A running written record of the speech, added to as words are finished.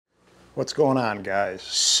What's going on, guys?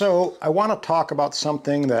 So I want to talk about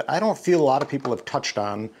something that I don't feel a lot of people have touched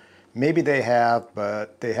on. Maybe they have,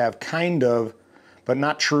 but they have kind of, but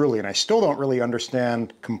not truly. And I still don't really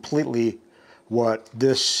understand completely what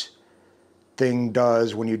this thing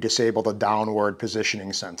does when you disable the downward positioning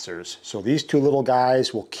sensors. So these two little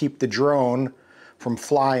guys will keep the drone from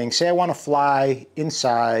flying. Say I want to fly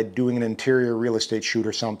inside doing an interior real estate shoot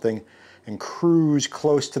or something and cruise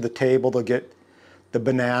close to the table to get the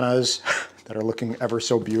bananas that are looking ever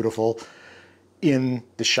so beautiful in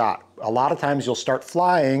the shot. A lot of times you'll start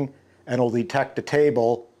flying and it'll detect the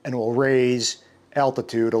table and it will raise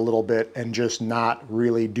altitude a little bit and just not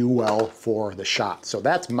really do well for the shot. So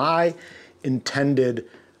that's my intended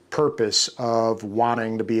purpose of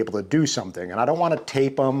wanting to be able to do something. And I don't want to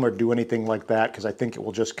tape them or do anything like that because I think it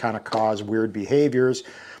will just kind of cause weird behaviors.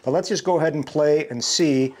 But let's just go ahead and play and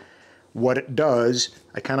see what it does.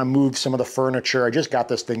 I kind of moved some of the furniture. I just got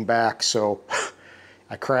this thing back, so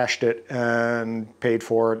I crashed it and paid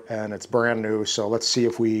for it, and it's brand new. So let's see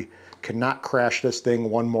if we cannot crash this thing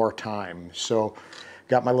one more time. So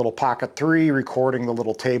got my little Pocket 3 recording the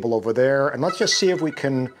little table over there, and let's just see if we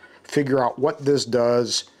can figure out what this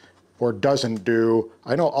does or doesn't do.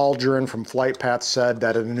 I know Aldrin from FlightPath said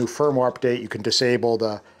that in a new firmware update you can disable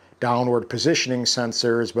the downward positioning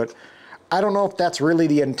sensors, but I don't know if that's really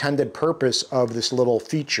the intended purpose of this little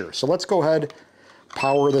feature. So let's go ahead,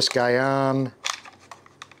 power this guy on.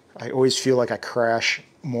 I always feel like I crash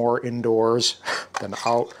more indoors than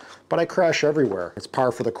out, but I crash everywhere. It's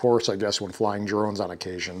par for the course, I guess, when flying drones on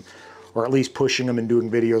occasion, or at least pushing them and doing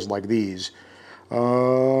videos like these.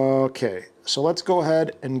 Okay, so let's go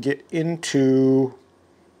ahead and get into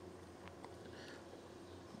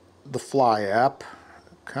the Fly app.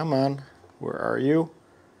 Come on, where are you?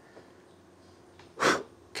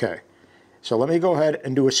 Okay, so let me go ahead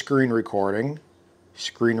and do a screen recording.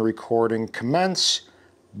 Screen recording commence,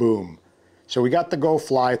 boom. So we got the Go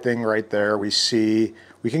Fly thing right there. We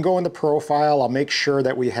can go in the profile. I'll make sure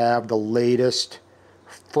that we have the latest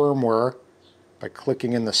firmware by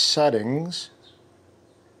clicking in the settings.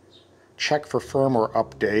 Check for firmware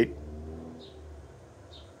update.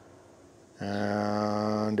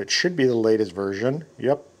 And it should be the latest version.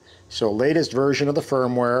 Yep. So latest version of the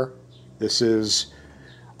firmware. This is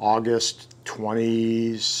August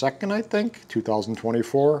 22nd, I think,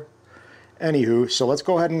 2024. Anywho, so let's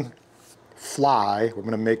go ahead and fly. We're going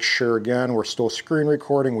to make sure, again, we're still screen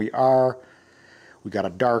recording. We are. We got a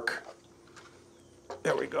dark.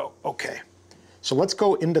 There we go. Okay. So let's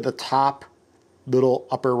go into the top little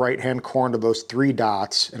upper right-hand corner of those three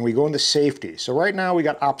dots, and we go into safety. So right now we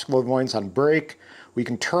got obstacle avoidance on brake. We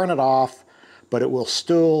can turn it off, but it will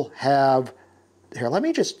still have.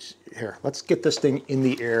 Here, let's get this thing in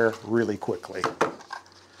the air really quickly.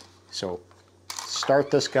 So,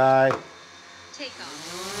 start this guy. Take off.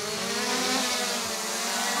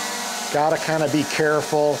 Gotta kind of be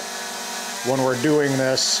careful when we're doing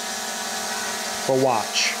this, but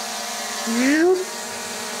watch.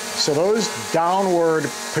 So those downward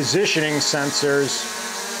positioning sensors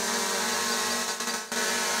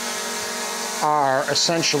are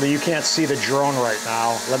essentially, you can't see the drone right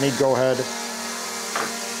now. Let me go ahead.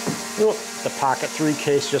 Oop, the Pocket 3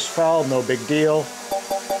 case just fell, no big deal.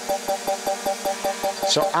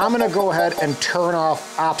 So I'm gonna go ahead and turn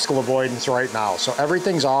off obstacle avoidance right now. So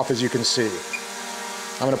everything's off, as you can see.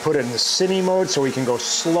 I'm gonna put it in the cine mode so we can go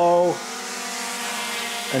slow.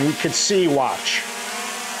 And you can see, watch.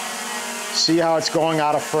 See how it's going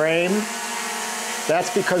out of frame? That's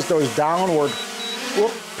because those downward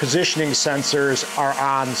positioning sensors are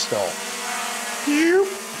on still.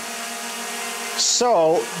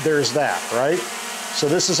 So there's that, right? So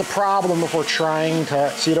this is a problem if we're trying to,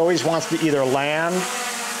 see, it always wants to either land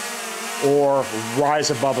or rise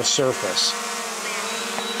above a surface.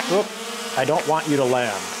 Oop, I don't want you to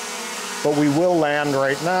land, but we will land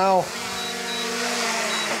right now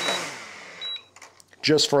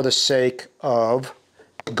just for the sake of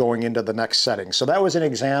going into the next setting. So that was an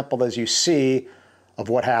example, as you see, of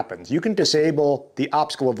what happens. You can disable the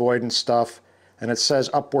obstacle avoidance stuff, and it says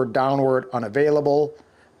upward, downward, unavailable,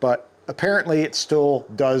 but apparently it still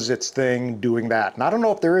does its thing doing that. And I don't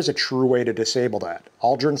know if there is a true way to disable that.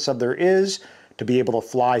 Aldrin said there is, to be able to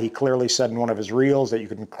fly. He clearly said in one of his reels that you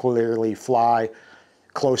can clearly fly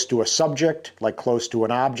close to a subject, like close to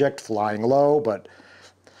an object, flying low, but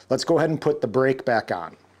let's go ahead and put the brake back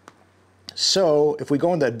on. So if we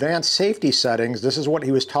go into advanced safety settings, this is what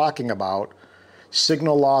he was talking about.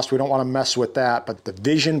 Signal loss, we don't want to mess with that, but the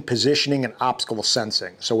vision, positioning, and obstacle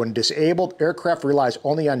sensing. So when disabled, aircraft relies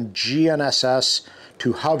only on GNSS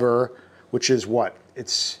to hover, which is what?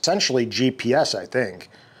 It's essentially GPS, I think,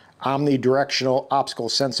 omnidirectional obstacle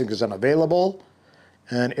sensing is unavailable,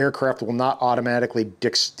 and aircraft will not automatically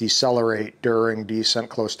decelerate during descent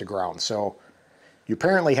close to ground. So you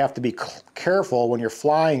apparently have to be careful when you're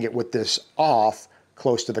flying it with this off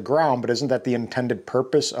close to the ground, but isn't that the intended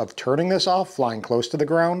purpose of turning this off, flying close to the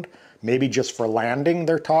ground? Maybe just for landing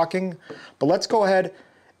they're talking. But let's go ahead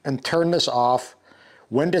and turn this off.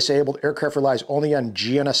 When disabled, aircraft relies only on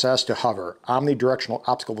GNSS to hover. Omnidirectional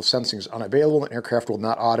obstacle sensing is unavailable and aircraft will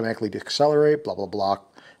not automatically decelerate, blah, blah, blah.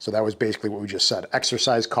 So that was basically what we just said.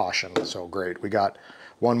 Exercise caution. So great. We got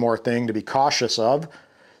one more thing to be cautious of.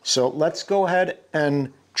 So let's go ahead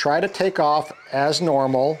and try to take off as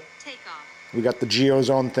normal. Take off. We got the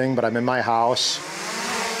geozone thing, but I'm in my house.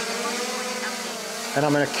 And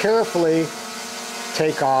I'm going to carefully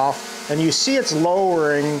take off. And you see it's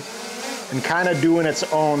lowering and kind of doing its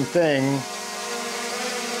own thing.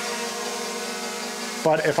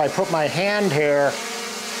 But if I put my hand here,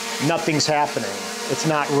 nothing's happening. It's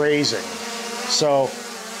not raising. So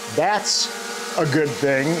that's a good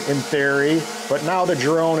thing in theory, but now the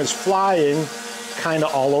drone is flying kind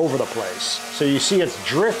of all over the place. So you see it's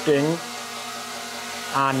drifting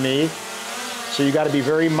on me. So you got to be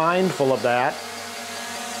very mindful of that.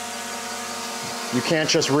 You can't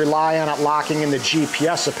just rely on it locking in the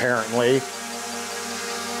GPS apparently.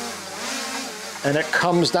 And it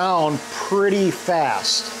comes down pretty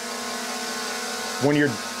fast when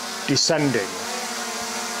you're descending.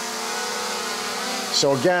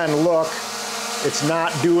 So again, look, it's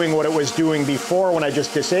not doing what it was doing before when I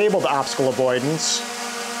just disabled obstacle avoidance.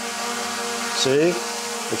 See?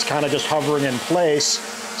 It's kind of just hovering in place.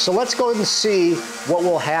 So let's go and see what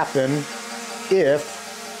will happen if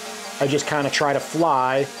I just kind of try to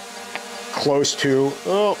fly close to,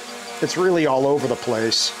 oh, it's really all over the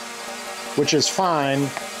place, which is fine,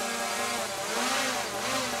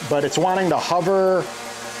 but it's wanting to hover.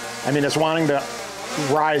 I mean, it's wanting to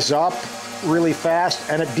rise up really fast,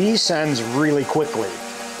 and it descends really quickly.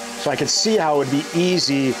 So I can see how it would be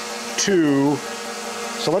easy to,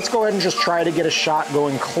 so let's go ahead and just try to get a shot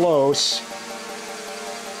going close.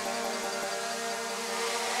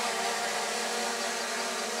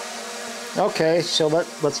 Okay, so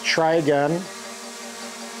let's try again.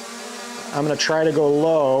 I'm going to try to go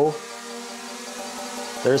low.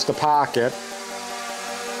 There's the pocket.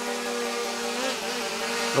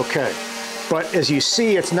 Okay, but as you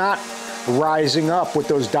see, it's not rising up with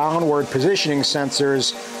those downward positioning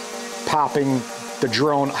sensors popping the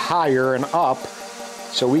drone higher and up.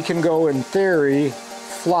 So we can go, in theory,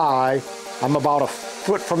 fly. I'm about a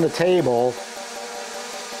foot from the table.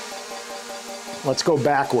 Let's go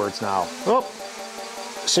backwards now. Oh.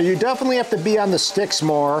 So you definitely have to be on the sticks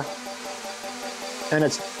more. And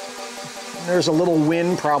there's a little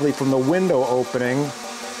wind probably from the window opening.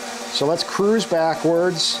 So let's cruise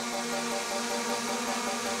backwards.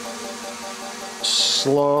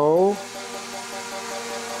 Slow.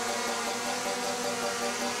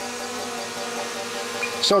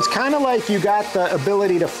 So it's kind of like you got the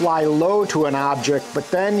ability to fly low to an object, but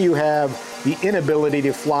then you have the inability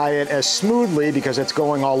to fly it as smoothly because it's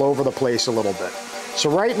going all over the place a little bit. So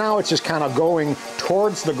right now it's just kind of going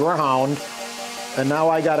towards the ground, and now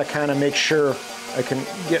I got to kind of make sure I can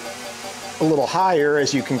get a little higher,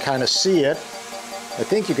 as you can kind of see it. I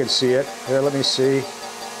think you can see it. Here, let me see.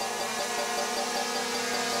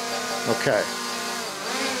 Okay.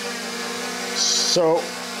 So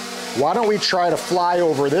why don't we try to fly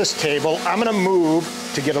over this table? I'm going to move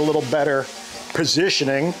to get a little better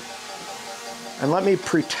positioning. And let me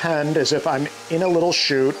pretend as if I'm in a little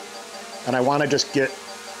chute and I want to just get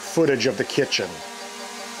footage of the kitchen.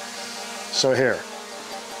 So here.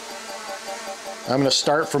 I'm going to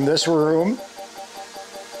start from this room.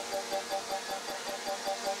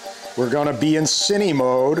 We're going to be in cine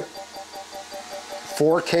mode,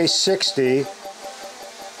 4K 60,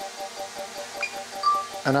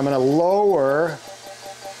 and I'm going to lower,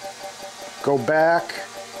 go back,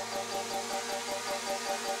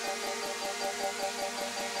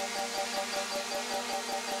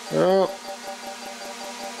 oh.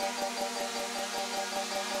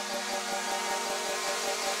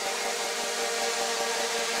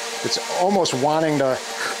 It's almost wanting to,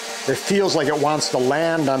 it feels like it wants to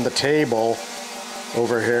land on the table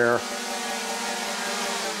over here.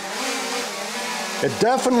 It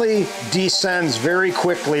definitely descends very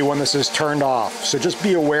quickly when this is turned off, so just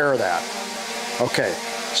be aware of that. Okay,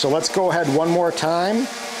 so let's go ahead one more time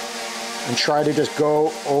and try to just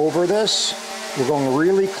go over this. We're going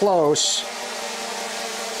really close.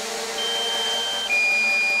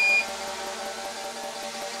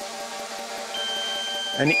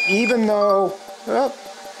 And even though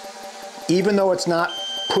it's not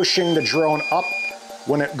pushing the drone up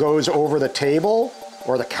when it goes over the table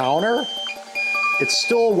or the counter, it's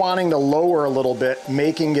still wanting to lower a little bit,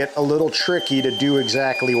 making it a little tricky to do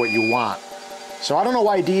exactly what you want. So I don't know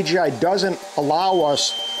why DJI doesn't allow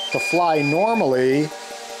us to fly normally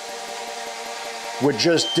with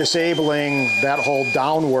just disabling that whole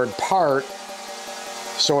downward part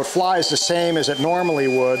so it flies the same as it normally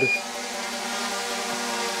would.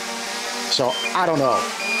 So I don't know.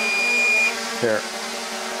 Here.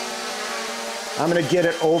 I'm gonna get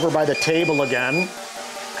it over by the table again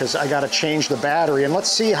because I gotta change the battery, and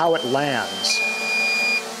let's see how it lands.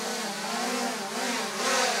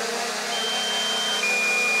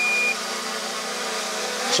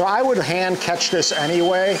 So I would hand catch this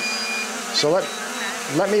anyway. So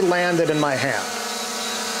let me land it in my hand.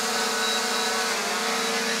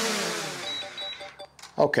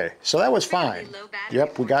 Okay, so that was fine.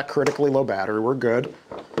 Yep, we got critically low battery, we're good.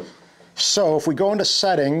 So if we go into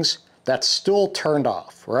settings, that's still turned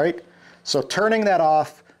off, right? So turning that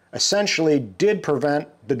off essentially did prevent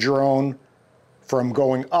the drone from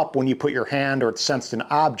going up when you put your hand or it sensed an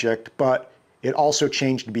object, but it also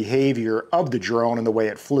changed the behavior of the drone and the way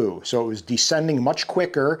it flew. So it was descending much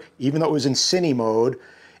quicker, even though it was in cine mode.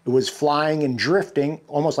 It was flying and drifting,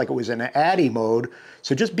 almost like it was in ADI mode.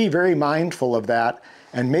 So just be very mindful of that.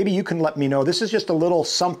 And maybe you can let me know. This is just a little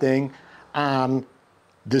something on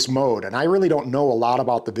this mode. And I really don't know a lot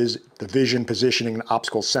about the vision positioning and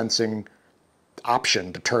obstacle sensing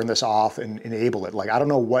option to turn this off and enable it. Like, I don't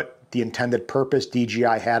know what the intended purpose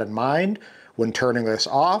DJI had in mind when turning this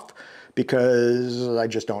off, because I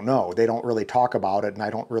just don't know. They don't really talk about it, and I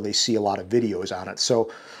don't really see a lot of videos on it.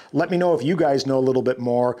 So let me know if you guys know a little bit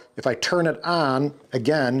more. If I turn it on,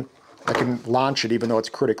 again, I can launch it even though it's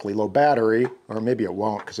critically low battery, or maybe it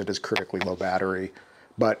won't because it is critically low battery.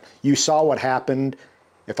 But you saw what happened.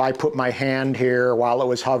 If I put my hand here while it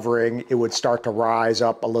was hovering, it would start to rise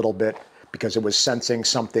up a little bit because it was sensing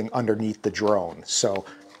something underneath the drone. So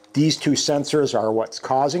these two sensors are what's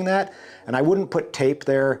causing that. And I wouldn't put tape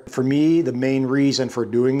there. For me, the main reason for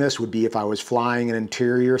doing this would be if I was flying in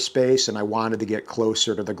interior space and I wanted to get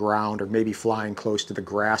closer to the ground, or maybe flying close to the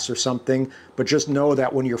grass or something. But just know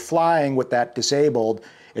that when you're flying with that disabled,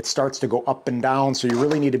 it starts to go up and down. So you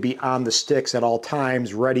really need to be on the sticks at all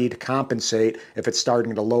times, ready to compensate if it's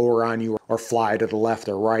starting to lower on you or fly to the left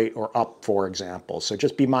or right or up, for example. So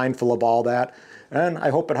just be mindful of all that. And I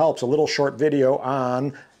hope it helps. A little short video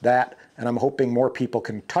on that, and I'm hoping more people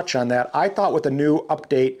can touch on that. I thought with the new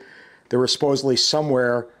update, there was supposedly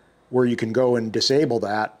somewhere where you can go and disable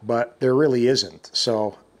that, but there really isn't.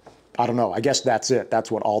 So I don't know. I guess that's it. That's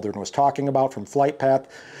what Aldrin was talking about from Flight Path.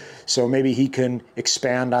 So maybe he can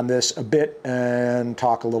expand on this a bit and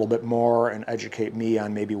talk a little bit more and educate me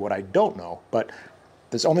on maybe what I don't know. But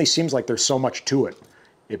this only seems like there's so much to it.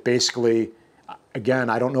 It basically, again,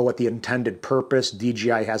 I don't know what the intended purpose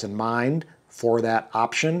DJI has in mind for that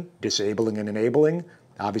option, disabling and enabling.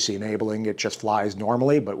 Obviously enabling, it just flies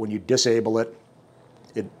normally, but when you disable it,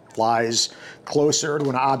 it flies closer to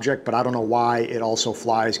an object, but I don't know why it also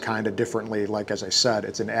flies kind of differently. Like, as I said,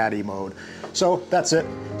 it's in ADI mode. So that's it.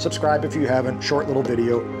 Subscribe if you haven't. Short little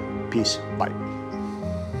video. Peace. Bye.